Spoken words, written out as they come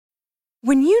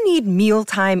When you need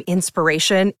mealtime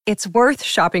inspiration, it's worth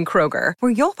shopping Kroger,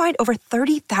 where you'll find over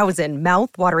 30,000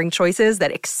 mouth-watering choices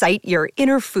that excite your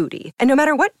inner foodie. And no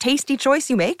matter what tasty choice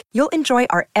you make, you'll enjoy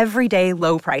our everyday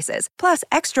low prices, plus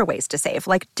extra ways to save,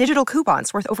 like digital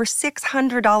coupons worth over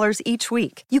 $600 each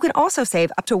week. You can also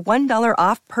save up to $1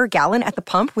 off per gallon at the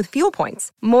pump with fuel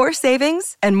points. More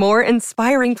savings and more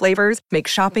inspiring flavors make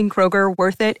shopping Kroger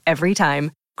worth it every time.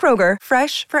 Kroger,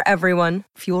 fresh for everyone.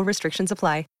 Fuel restrictions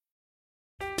apply.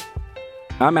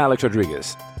 I'm Alex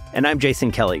Rodriguez. And I'm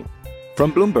Jason Kelly.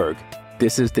 From Bloomberg,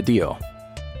 this is The Deal.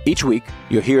 Each week,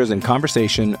 you'll hear us in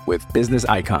conversation with business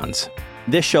icons.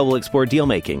 This show will explore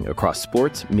deal-making across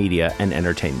sports, media, and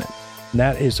entertainment.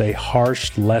 That is a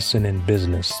harsh lesson in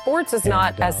business. Sports is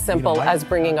not as simple as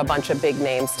bringing a bunch of big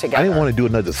names together. I didn't want to do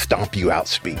another stomp you out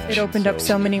speech. It opened up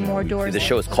so many more doors. The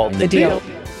show is called The Deal.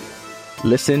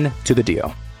 Listen to The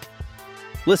Deal.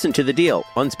 Listen to The Deal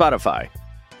on Spotify.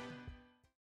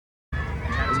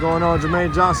 What's going on?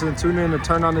 Jermaine Johnson. Tune in to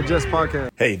Turn on the Jets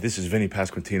podcast. Hey, this is Vinny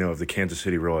Pasquantino of the Kansas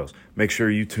City Royals. Make sure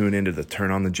you tune into the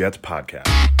Turn on the Jets podcast.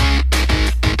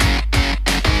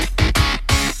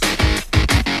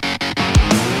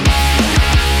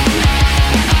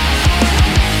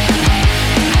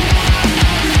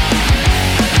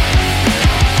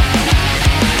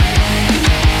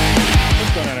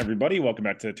 What's going on, everybody? Welcome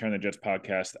back to the Turn on the Jets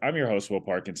podcast. I'm your host, Will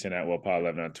Parkinson, at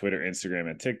WillPod11 on Twitter, Instagram,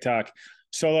 and TikTok.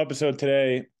 Solo episode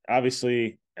today.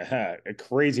 Obviously, a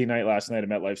crazy night last night at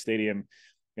MetLife Stadium.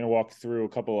 Going to walk through a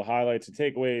couple of highlights and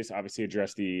takeaways, obviously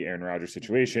address the Aaron Rodgers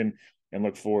situation, and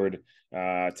look forward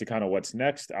to kind of what's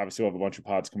next. Obviously, we'll have a bunch of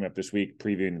pods coming up this week,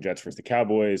 previewing the Jets versus the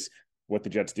Cowboys, what the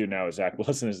Jets do now with Zach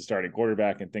Wilson as the starting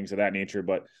quarterback, and things of that nature.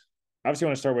 But obviously, I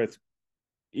want to start with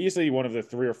easily one of the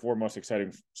 3 or 4 most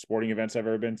exciting sporting events I've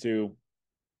ever been to,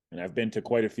 and I've been to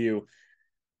quite a few.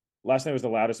 Last night was the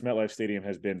loudest MetLife Stadium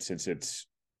has been since it's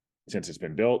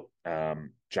been built.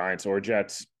 Giants or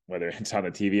Jets, whether it's on the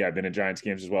TV, I've been in Giants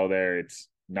games as well there. It's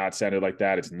not sounded like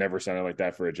that. It's never sounded like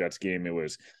that for a Jets game. It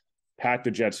was packed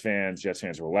with Jets fans. Jets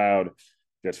fans were loud.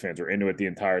 Jets fans were into it the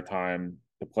entire time.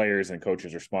 The players and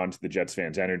coaches respond to the Jets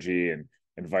fans' energy and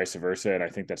vice versa. And I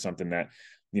think that's something that,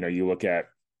 you look at,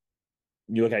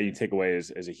 you take away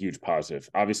as a huge positive.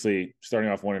 Obviously, starting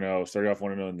off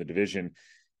 1-0 in the division,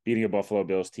 beating a Buffalo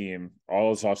Bills team, all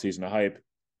this offseason of hype.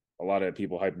 A lot of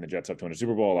people hyping the Jets up to win a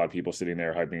Super Bowl. A lot of people sitting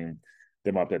there hyping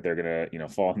them up that they're going to,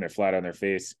 fall flat on their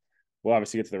face. We'll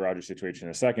obviously get to the Rodgers situation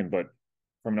in a second, but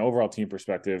from an overall team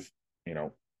perspective,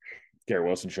 Garrett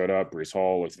Wilson showed up. Breece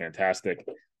Hall looks fantastic,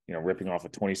 ripping off a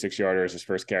 26-yarder as his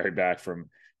first carry back from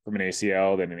an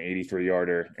ACL, then an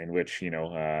 83-yarder in which,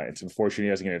 it's unfortunate he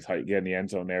doesn't get in the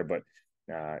end zone there, but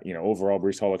overall,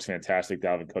 Breece Hall looks fantastic.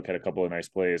 Dalvin Cook had a couple of nice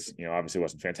plays. Obviously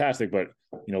wasn't fantastic, but,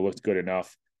 looked good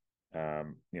enough.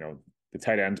 The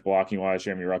tight ends blocking wise,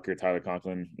 Jeremy Rucker, Tyler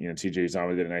Conklin, TJ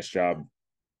Uzomah did a nice job,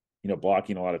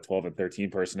 blocking a lot of 12 and 13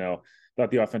 personnel.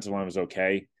 Thought the offensive line was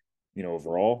okay,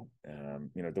 overall.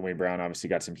 Dwayne Brown obviously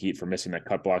got some heat for missing that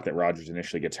cut block that Rodgers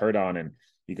initially gets hurt on. And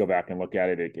you go back and look at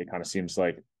it, it kind of seems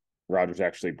like Rodgers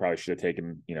actually probably should have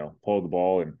taken, pulled the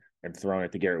ball and thrown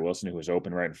it to Garrett Wilson, who was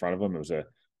open right in front of him. It was a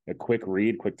quick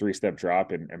read, quick 3-step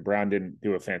drop, and Brown didn't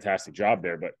do a fantastic job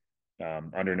there, but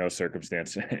under no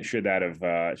circumstance should that have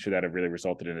really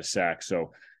resulted in a sack.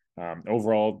 So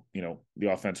overall,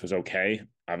 the offense was okay.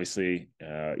 Obviously,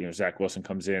 Zach Wilson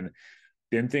comes in.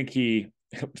 Didn't think he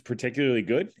was particularly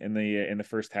good in the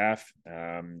first half.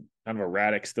 Kind of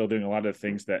erratic, still doing a lot of the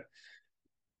things that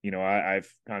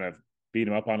I've kind of beat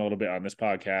him up on a little bit on this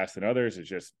podcast and others. It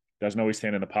just doesn't always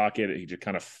stand in the pocket. He just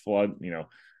kind of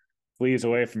flees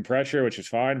away from pressure, which is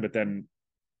fine, but then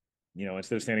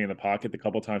instead of standing in the pocket, the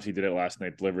couple times he did it last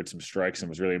night, delivered some strikes and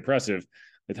was really impressive.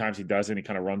 The times he doesn't, he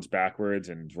kind of runs backwards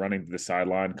and running to the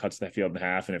sideline, cuts that field in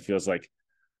half, and it feels like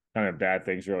kind of bad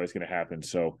things are always going to happen.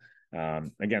 So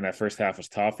again, that first half was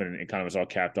tough, and it kind of was all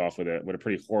capped off with a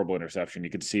pretty horrible interception. You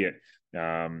could see it,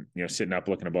 sitting up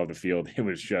looking above the field. It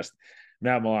was just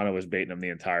Matt Milano was baiting him the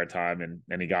entire time,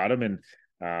 and he got him, and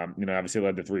obviously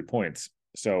led to 3 points.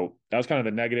 So that was kind of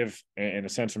the negative in a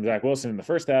sense from Zach Wilson in the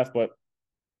first half, but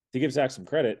to give Zach some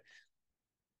credit,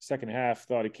 second half,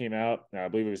 thought he came out. I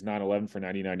believe it was 9-11 for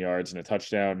 99 yards and a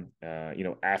touchdown,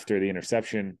 after the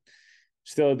interception.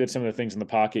 Still did some of the things in the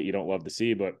pocket you don't love to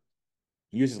see, but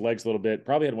used his legs a little bit.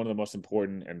 Probably had one of the most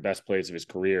important and best plays of his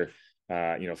career.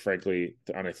 Frankly,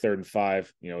 on a 3rd and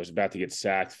 5, was about to get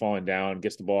sacked, falling down,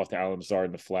 gets the ball off to Allen Lazard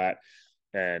in the flat,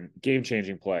 and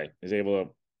game-changing play.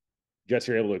 Jets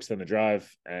are able to extend the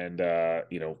drive and,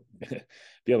 be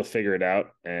able to figure it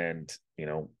out and,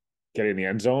 get in the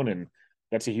end zone. And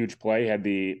that's a huge play. Had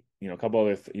the a couple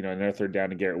other, another third down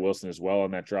to Garrett Wilson as well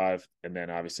on that drive. And then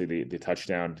obviously the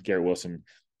touchdown, Garrett Wilson,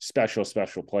 special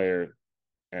player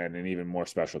and an even more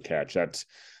special catch. That's,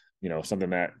 something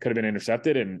that could have been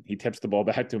intercepted, and he tips the ball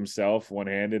back to himself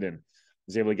one-handed and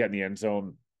was able to get in the end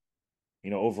zone.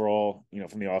 Overall,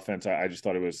 from the offense, I just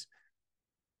thought it was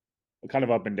kind of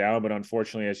up and down, but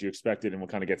unfortunately, as you expected, and we'll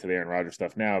kind of get to the Aaron Rodgers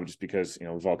stuff now, just because,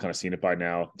 we've all kind of seen it by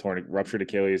now. Ruptured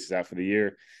Achilles is out for the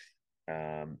year.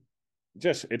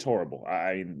 It's horrible.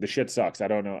 The shit sucks. I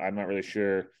don't know. I'm not really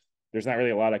sure. There's not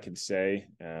really a lot I can say.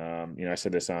 I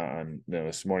said this on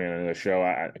this morning on another show.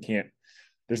 I can't,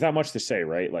 there's not much to say,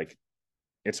 right? Like,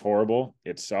 it's horrible.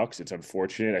 It sucks. It's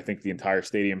unfortunate. I think the entire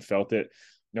stadium felt it.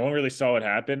 No one really saw it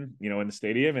happen, in the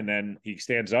stadium. And then he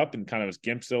stands up and kind of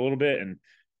gimps a little bit and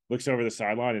looks over the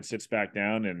sideline and sits back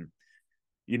down. And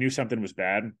you knew something was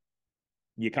bad.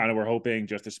 You kind of were hoping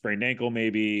just a sprained ankle,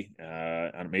 maybe.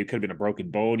 Maybe it could have been a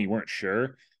broken bone. You weren't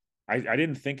sure. I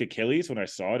didn't think Achilles when I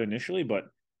saw it initially, but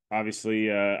obviously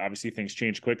things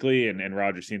changed quickly, and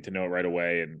Rodgers seemed to know it right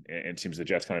away, and it seems the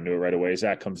Jets kind of knew it right away.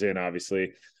 Zach comes in,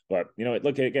 obviously, but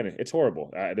look, again, it's horrible.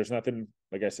 There's nothing,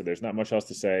 like I said, there's not much else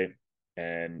to say,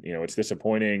 and it's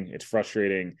disappointing, it's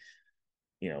frustrating.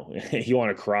 You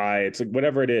want to cry. It's like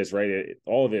whatever it is, right?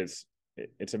 All of it's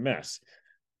a mess.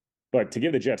 But to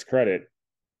give the Jets credit,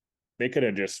 they could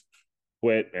have just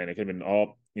quit, and it could have been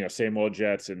all same old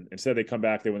Jets. And instead, they come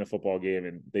back, they win the football game,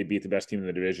 and they beat the best team in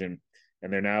the division.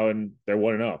 And they're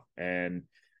 1-0. And,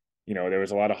 there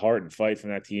was a lot of heart and fight from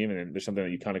that team. And there's something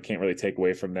that you kind of can't really take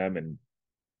away from them. And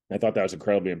I thought that was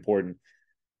incredibly important.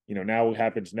 Now what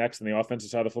happens next in the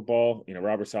offensive side of the football,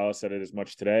 Robert Saleh said it as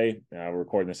much today. We're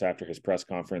recording this after his press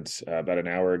conference about an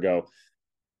hour ago.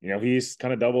 He's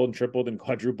kind of doubled and tripled and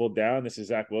quadrupled down. This is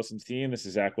Zach Wilson's team. This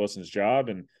is Zach Wilson's job.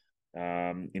 And,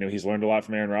 he's learned a lot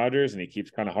from Aaron Rodgers, and he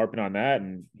keeps kind of harping on that,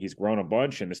 and he's grown a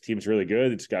bunch, and this team's really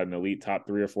good. It's got an elite top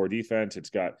 3 or 4 defense. It's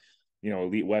got,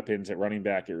 elite weapons at running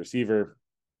back, at receiver,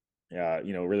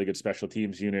 really good special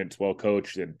teams unit. It's well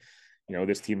coached. And,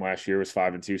 this team last year was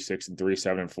 5-2, 6-3,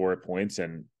 7-4 at points.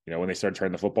 And, when they started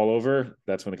turning the football over,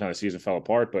 that's when the kind of season fell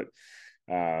apart. But,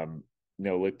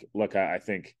 look, I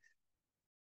think.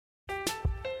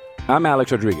 I'm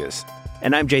Alex Rodriguez.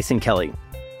 And I'm Jason Kelly.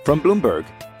 From Bloomberg,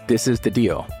 this is The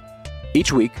Deal.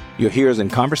 Each week, you'll hear us in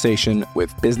conversation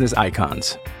with business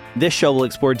icons. This show will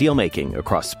explore deal-making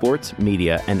across sports,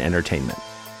 media, and entertainment.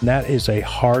 That is a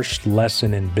harsh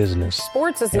lesson in business.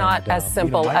 Sports is not as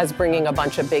simple as bringing a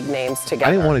bunch of big names together.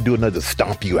 I didn't want to do another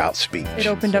stomp you out speech. It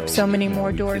opened up so many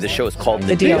more doors. The show is called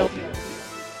The Deal.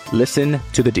 Listen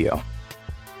to The Deal.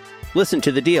 Listen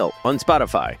to The Deal on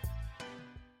Spotify.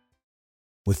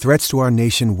 With threats to our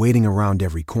nation waiting around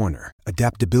every corner,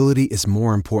 adaptability is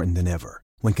more important than ever.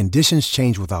 When conditions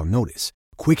change without notice,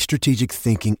 quick strategic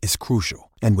thinking is crucial.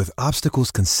 And with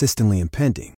obstacles consistently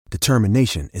impending,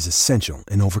 determination is essential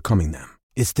in overcoming them.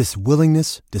 It's this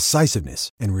willingness,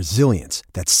 decisiveness, and resilience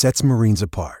that sets Marines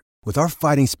apart. With our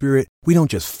fighting spirit, we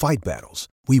don't just fight battles,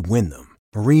 we win them.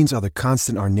 Marines are the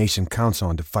constant our nation counts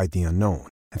on to fight the unknown.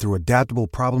 And through adaptable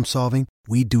problem solving,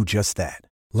 we do just that.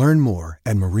 Learn more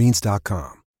at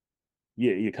marines.com.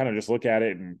 You kind of just look at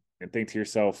it and think to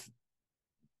yourself,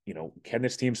 can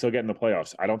this team still get in the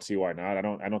playoffs? I don't see why not. I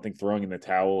don't think throwing in the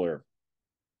towel or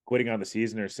quitting on the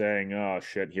season or saying, oh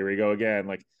shit, here we go again.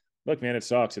 Like, look, man, it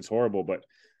sucks. It's horrible. But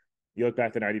you look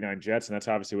back to 99 Jets, and that's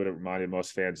obviously what it reminded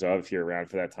most fans of, if you're around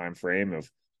for that time frame, of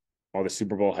all the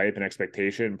Super Bowl hype and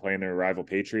expectation, playing their rival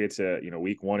Patriots,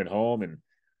 week 1 at home. And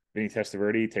Vinny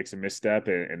Testaverde takes a misstep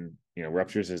and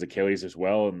ruptures his Achilles as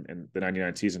well. And the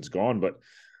 99 season's gone. But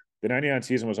the 99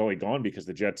 season was only gone because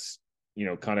the Jets,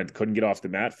 kind of couldn't get off the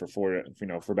mat for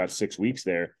about 6 weeks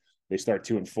there. They start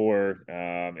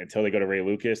 2-4 until they go to Ray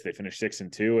Lucas. They finish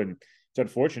 6-2. And it's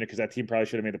unfortunate because that team probably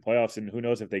should have made the playoffs. And who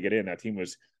knows if they get in. That team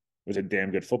was a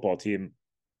damn good football team.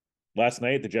 Last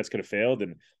night, the Jets could have failed,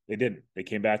 and they didn't. They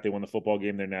came back. They won the football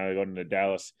game. They're now going to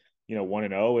Dallas,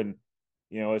 1-0. And,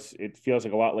 it feels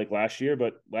like a lot like last year.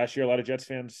 But last year, a lot of Jets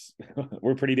fans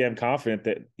were pretty damn confident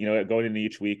that, going into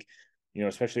each week,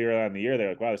 especially early on in the year, they're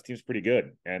like, wow, this team's pretty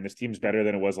good. And this team's better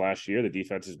than it was last year. The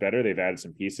defense is better. They've added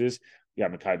some pieces. You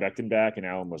got Mekhi Becton back and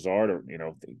Alan Lazard,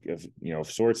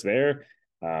 of sorts there.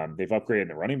 They've upgraded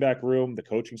the running back room. The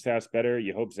coaching staff's better.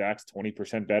 You hope Zach's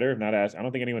 20% better. I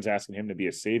don't think anyone's asking him to be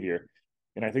a savior.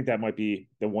 And I think that might be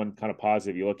the one kind of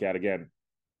positive you look at. Again,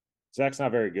 Zach's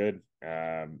not very good.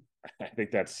 I think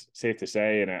that's safe to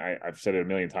say. And I've said it a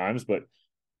million times, but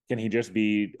can he just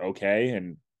be okay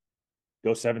and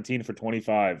go 17 for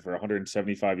 25 for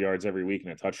 175 yards every week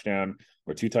and a touchdown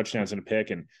or 2 touchdowns and a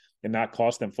pick and not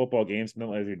cost them football games, not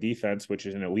like their defense, which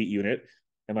is an elite unit,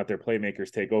 and let their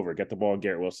playmakers take over. Get the ball in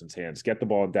Garrett Wilson's hands. Get the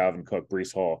ball in Dalvin Cook,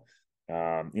 Breece Hall.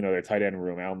 Their tight end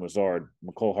room, Alan Lazard,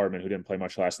 McCole Hardman, who didn't play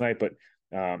much last night, but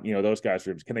those guys'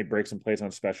 rooms. Can they break some plays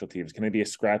on special teams? Can they be a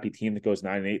scrappy team that goes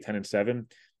 9-8, 10-7,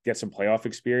 get some playoff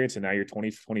experience? And now you're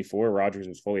 2024. Rodgers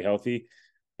is fully healthy,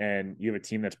 and you have a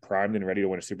team that's primed and ready to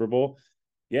win a Super Bowl.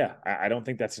 Yeah, I don't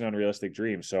think that's an unrealistic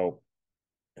dream. So,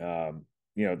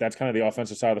 that's kind of the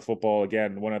offensive side of the football.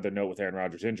 Again, one other note with Aaron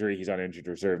Rodgers' injury, he's on injured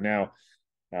reserve now.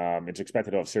 It's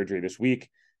expected to have surgery this week.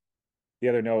 The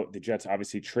other note, the Jets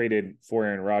obviously traded for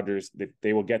Aaron Rodgers.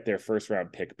 They will get their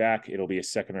first-round pick back. It'll be a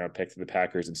second-round pick to the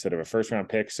Packers instead of a first-round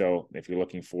pick. So if you're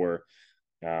looking for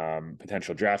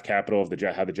potential draft capital,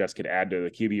 how the Jets could add to the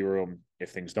QB room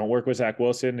if things don't work with Zach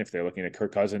Wilson, if they're looking at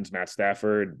Kirk Cousins, Matt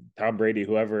Stafford, Tom Brady,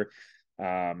 whoever,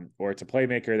 or it's a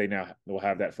playmaker, they now will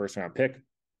have that first-round pick.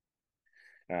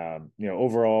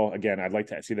 Overall, again, I'd like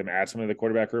to see them add something to the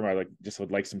quarterback room.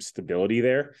 Would like some stability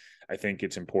there. I think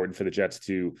it's important for the Jets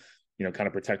to kind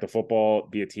of protect the football,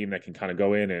 be a team that can kind of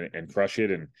go in and crush it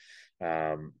and,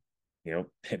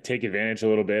 take advantage a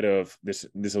little bit of this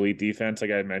elite defense,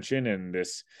 like I mentioned, and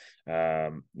this,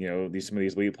 some of these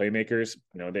elite playmakers.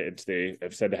 They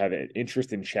have said to have an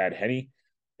interest in Chad Henne,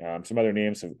 some other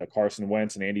names of Carson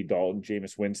Wentz and Andy Dalton,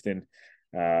 Jameis Winston,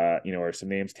 are some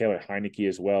names. Taylor Heineke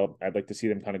as well. I'd like to see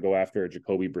them kind of go after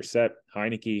Jacoby Brissett,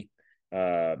 Heineke.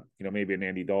 Maybe an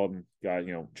Andy Dalton guy.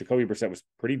 Jacoby Brissett was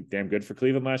pretty damn good for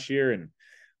Cleveland last year, and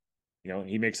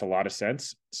he makes a lot of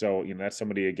sense. So that's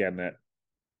somebody again that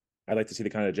I'd like to see the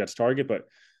kind of Jets target, but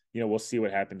we'll see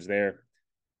what happens there.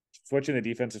 Switching the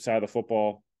defensive side of the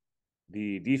football,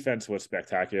 the defense was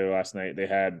spectacular last night. They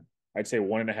had, I'd say,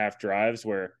 1.5 drives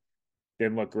where they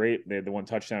didn't look great. They had the one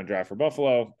touchdown drive for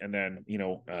Buffalo, and then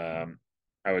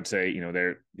I would say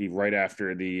they're right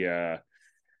after the.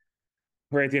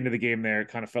 Right at the end of the game there, it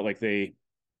kind of felt like they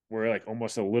were like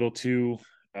almost a little too,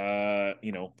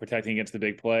 protecting against the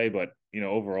big play. But,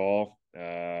 overall,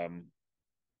 I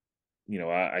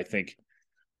think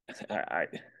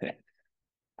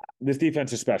this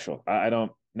defense is special. I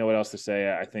don't know what else to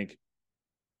say. I think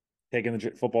taking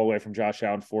the football away from Josh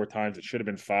Allen 4 times, it should have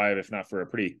been 5, if not for a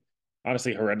pretty,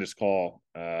 honestly, horrendous call.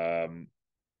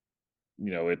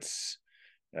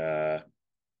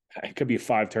 It could be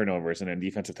 5 turnovers and then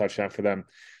defensive touchdown for them.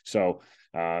 So,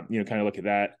 kind of look at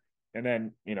that. And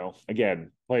then,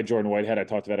 again, play Jordan Whitehead. I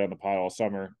talked about it on the pod all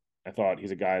summer. I thought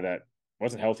he's a guy that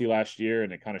wasn't healthy last year,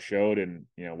 and it kind of showed, and,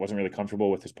 wasn't really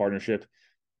comfortable with his partnership.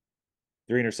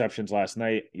 3 interceptions last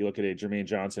night. You look at Jermaine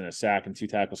Johnson, a sack and 2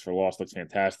 tackles for loss, looks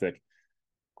fantastic.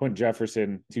 Quentin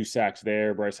Jefferson, 2 sacks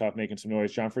there. Bryce Huff making some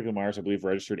noise. John Franklin Myers, I believe,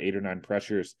 registered 8 or 9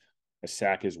 pressures, a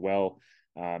sack as well.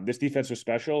 This defense was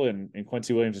special, and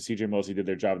Quincy Williams and CJ Mosley did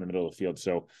their job in the middle of the field.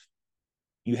 So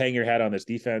you hang your hat on this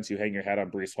defense. You hang your hat on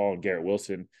Breece Hall and Garrett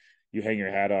Wilson. You hang your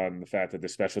hat on the fact that the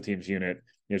special teams unit,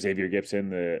 Xavier Gibson,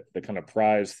 the kind of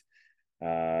prized,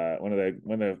 one of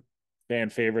the fan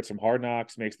favorites from Hard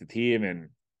Knocks, makes the team, and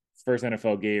first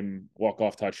NFL game,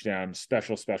 walk-off touchdown,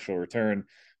 special return.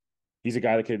 He's a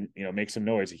guy that can, make some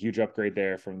noise, a huge upgrade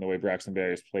there from the way Braxton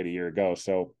Berrios played a year ago.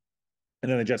 So, and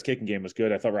then the Jets kicking game was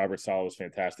good. I thought Robert Saleh was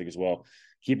fantastic as well,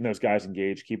 keeping those guys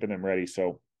engaged, keeping them ready.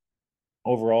 So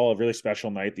overall, a really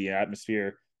special night. The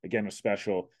atmosphere, again, was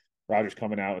special. Rodgers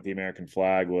coming out with the American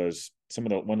flag was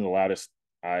one of the loudest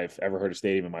I've ever heard a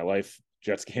stadium in my life,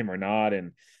 Jets game or not.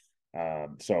 And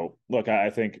so, look, I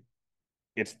think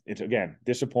it's again,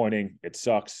 disappointing. It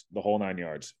sucks, the whole 9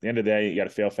 yards. At the end of the day, you got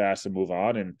to fail fast and move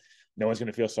on. And no one's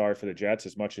going to feel sorry for the Jets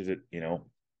as much as it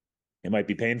might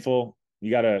be painful.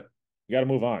 You got to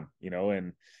move on,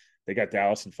 and they got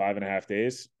Dallas in 5.5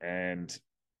 days, and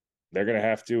they're going to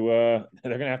have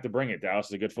to bring it. Dallas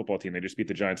is a good football team. They just beat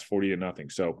the Giants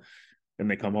 40-0. So then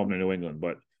they come home to New England,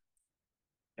 but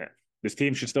this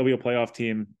team should still be a playoff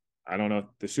team. I don't know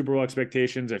the Super Bowl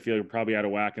expectations. I feel you're probably out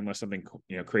of whack unless something,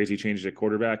 crazy changes at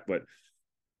quarterback, but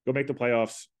go make the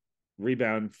playoffs,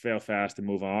 rebound, fail fast, and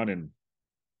move on. And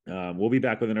we'll be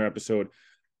back with another episode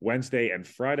Wednesday and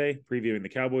Friday, previewing the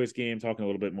Cowboys game, talking a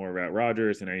little bit more about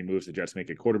Rodgers and any moves the Jets make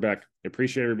at quarterback. I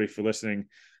appreciate everybody for listening.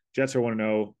 Jets are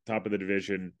 1-0, top of the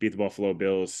division, beat the Buffalo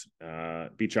Bills,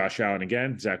 beat Josh Allen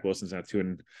again. Zach Wilson's now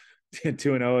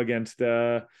 2-0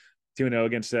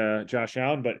 against Josh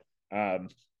Allen. But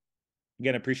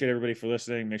again, I appreciate everybody for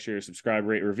listening. Make sure you subscribe,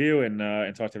 rate, review, and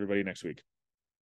talk to everybody next week.